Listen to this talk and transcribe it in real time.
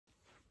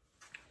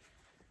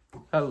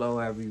Hello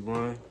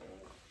everyone,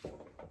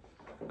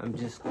 I'm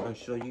just going to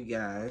show you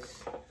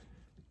guys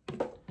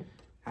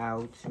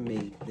how to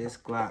make this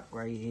Glock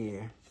right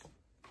here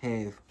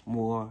have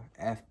more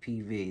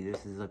FPV.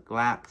 This is a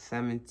Glock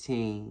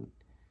 17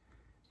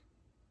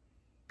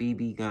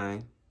 BB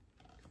gun.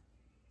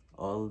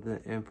 All of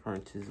the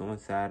imprints is on the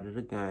side of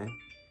the gun.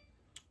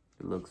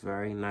 It looks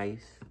very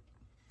nice.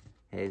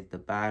 Has the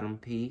bottom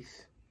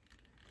piece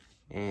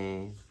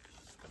and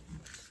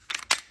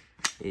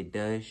it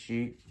does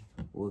shoot.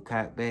 We'll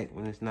cut back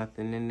when there's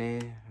nothing in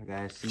there. I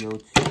got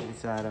CO2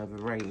 inside of it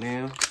right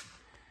now.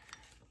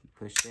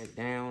 Push that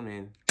down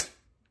and,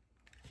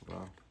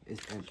 well,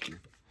 it's empty.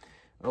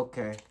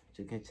 Okay,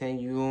 to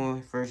continue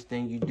on, first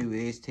thing you do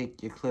is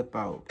take your clip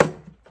out.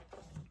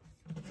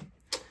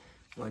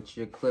 Once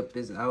your clip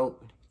is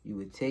out, you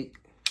would take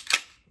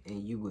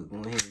and you would go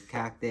ahead and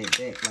cock that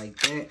back like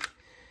that.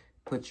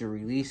 Put your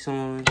release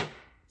on,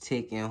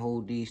 take and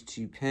hold these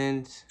two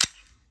pins,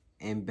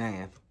 and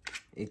bam,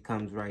 it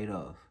comes right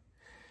off.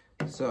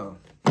 So,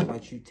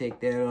 once you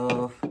take that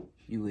off,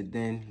 you would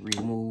then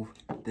remove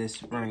this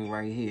spring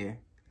right here,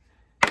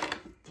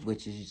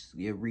 which is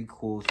your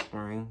recoil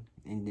spring,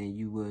 and then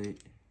you would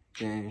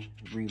then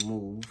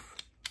remove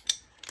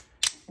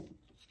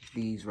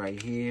these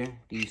right here,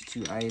 these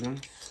two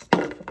items.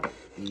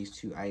 These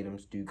two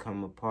items do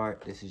come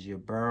apart. This is your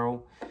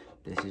barrel,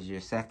 this is your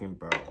second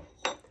barrel.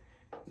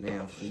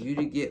 Now, for you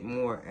to get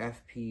more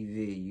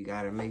FPV, you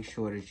got to make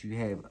sure that you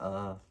have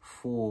a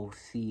full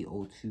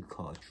CO2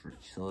 cartridge.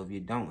 So if you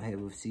don't have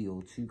a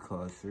CO2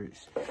 cartridge,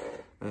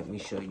 let me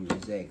show you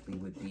exactly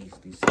what these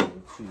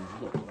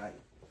CO2s look like.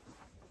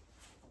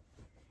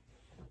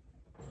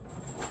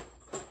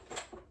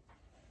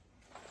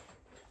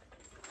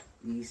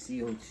 These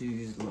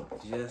CO2s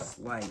look just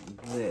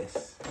like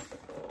this.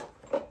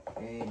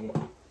 And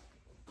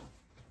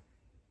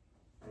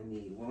I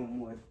need one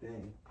more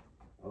thing.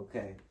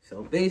 Okay,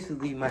 so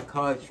basically my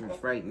cartridge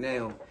right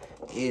now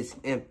is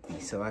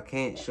empty, so I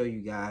can't show you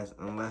guys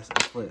unless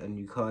I put a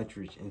new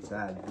cartridge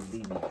inside the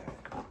BB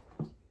gun.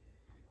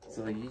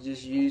 So you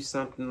just use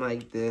something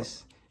like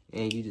this,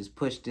 and you just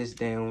push this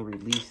down,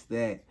 release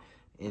that,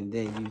 and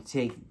then you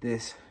take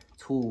this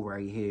tool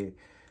right here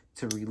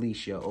to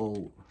release your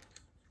old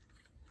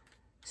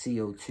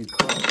CO2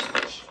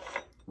 cartridge,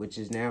 which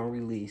is now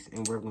released,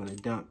 and we're going to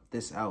dump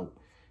this out,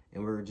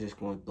 and we're just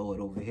going to throw it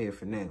over here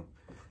for now.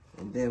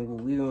 And then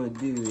what we're going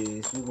to do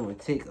is we're going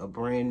to take a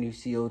brand new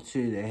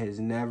CO2 that has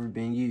never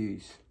been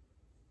used,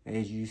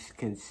 as you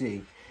can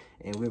see,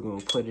 and we're going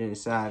to put it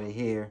inside of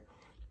here,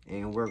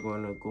 and we're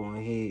going to go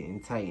ahead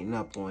and tighten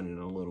up on it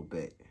a little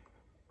bit.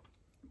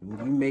 And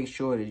you make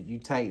sure that you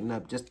tighten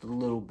up just a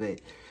little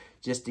bit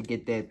just to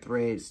get that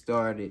thread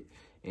started,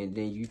 and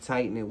then you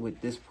tighten it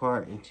with this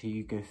part until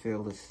you can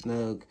feel it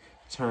snug.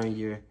 Turn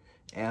your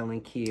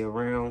Allen key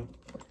around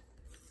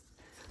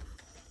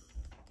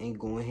and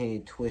go ahead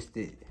and twist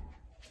it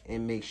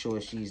and make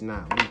sure she's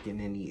not leaking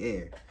any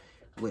air,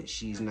 which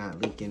she's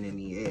not leaking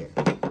any air.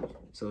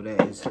 So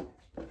that is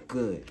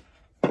good.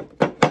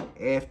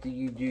 After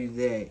you do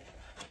that,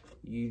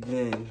 you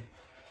then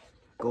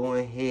go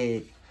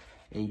ahead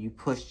and you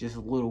push this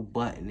little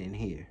button in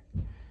here.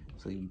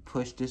 So you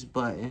push this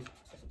button,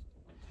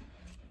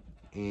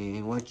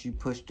 and once you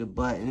push the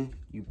button,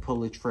 you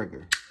pull a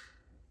trigger.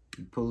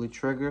 You pull the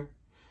trigger,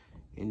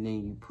 and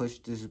then you push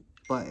this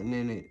button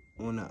in it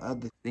on the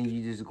other. Then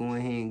you just go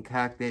ahead and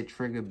cock that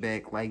trigger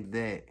back like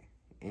that,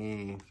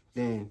 and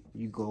then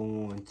you go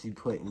on to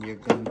putting your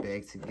gun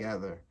back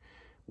together,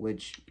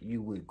 which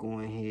you would go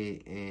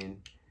ahead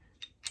and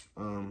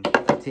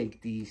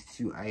take these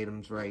two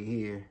items right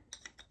here,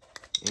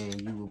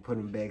 and you will put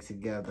them back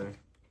together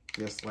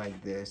just like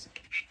this,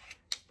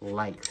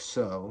 like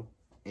so,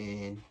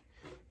 and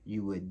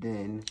you would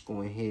then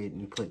go ahead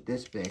and put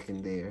this back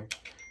in there.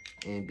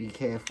 And be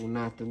careful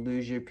not to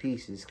lose your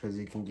pieces, because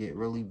it can get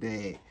really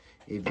bad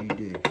if you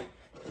do.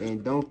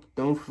 And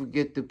don't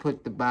forget to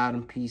put the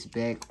bottom piece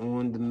back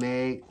on the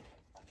mag,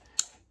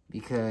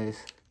 because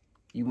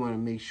you want to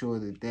make sure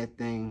that that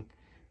thing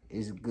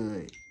is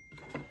good.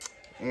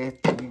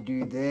 After you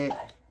do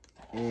that,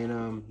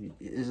 and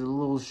there's a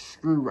little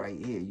screw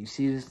right here. You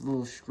see this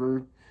little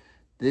screw?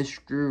 This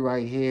screw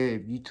right here,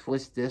 if you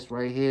twist this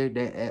right here,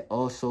 that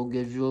also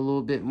gives you a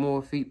little bit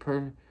more feet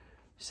per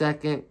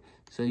second.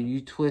 So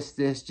you twist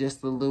this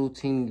just a little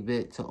teeny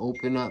bit to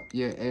open up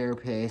your air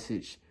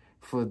passage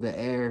for the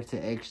air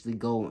to actually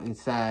go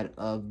inside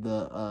of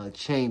the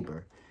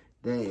chamber.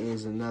 That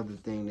is another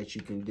thing that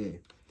you can do.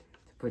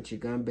 To put your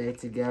gun back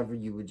together,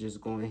 you would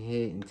just go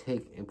ahead and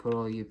take and put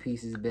all your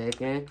pieces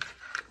back in.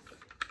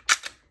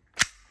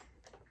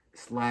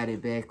 Slide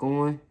it back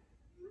on.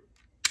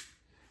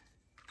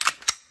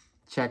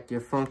 Check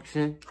your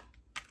function.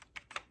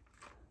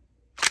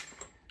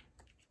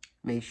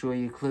 Make sure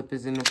your clip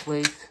is in the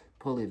place.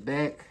 Pull it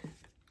back,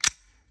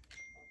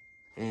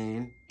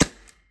 and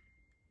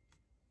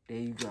there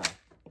you go.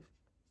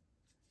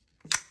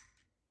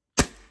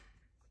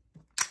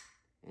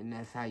 And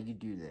that's how you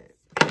do that.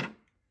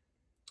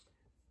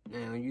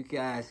 Now you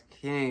guys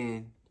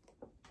can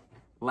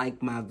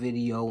like my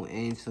video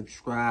and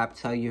subscribe.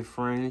 Tell your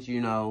friends,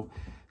 you know,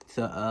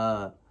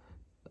 to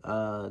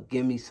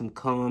give me some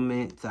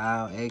comments.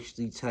 I'll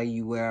actually tell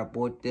you where I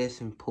bought this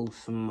and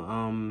post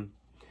some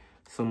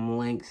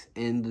links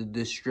in the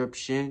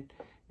description.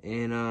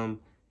 And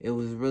it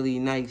was really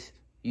nice,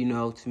 you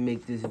know, to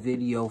make this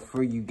video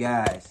for you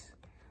guys.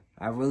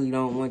 I really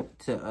don't want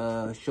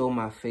to show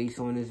my face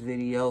on this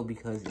video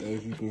because,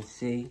 as you can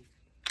see,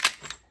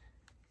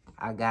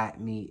 I got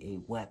me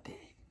a weapon,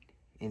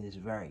 and it's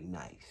very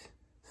nice.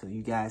 So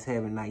you guys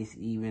have a nice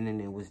evening,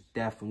 and it was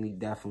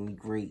definitely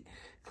great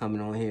coming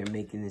on here and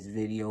making this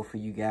video for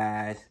you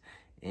guys.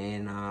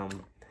 And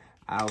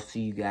I'll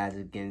see you guys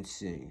again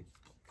soon.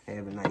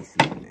 Have a nice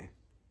evening.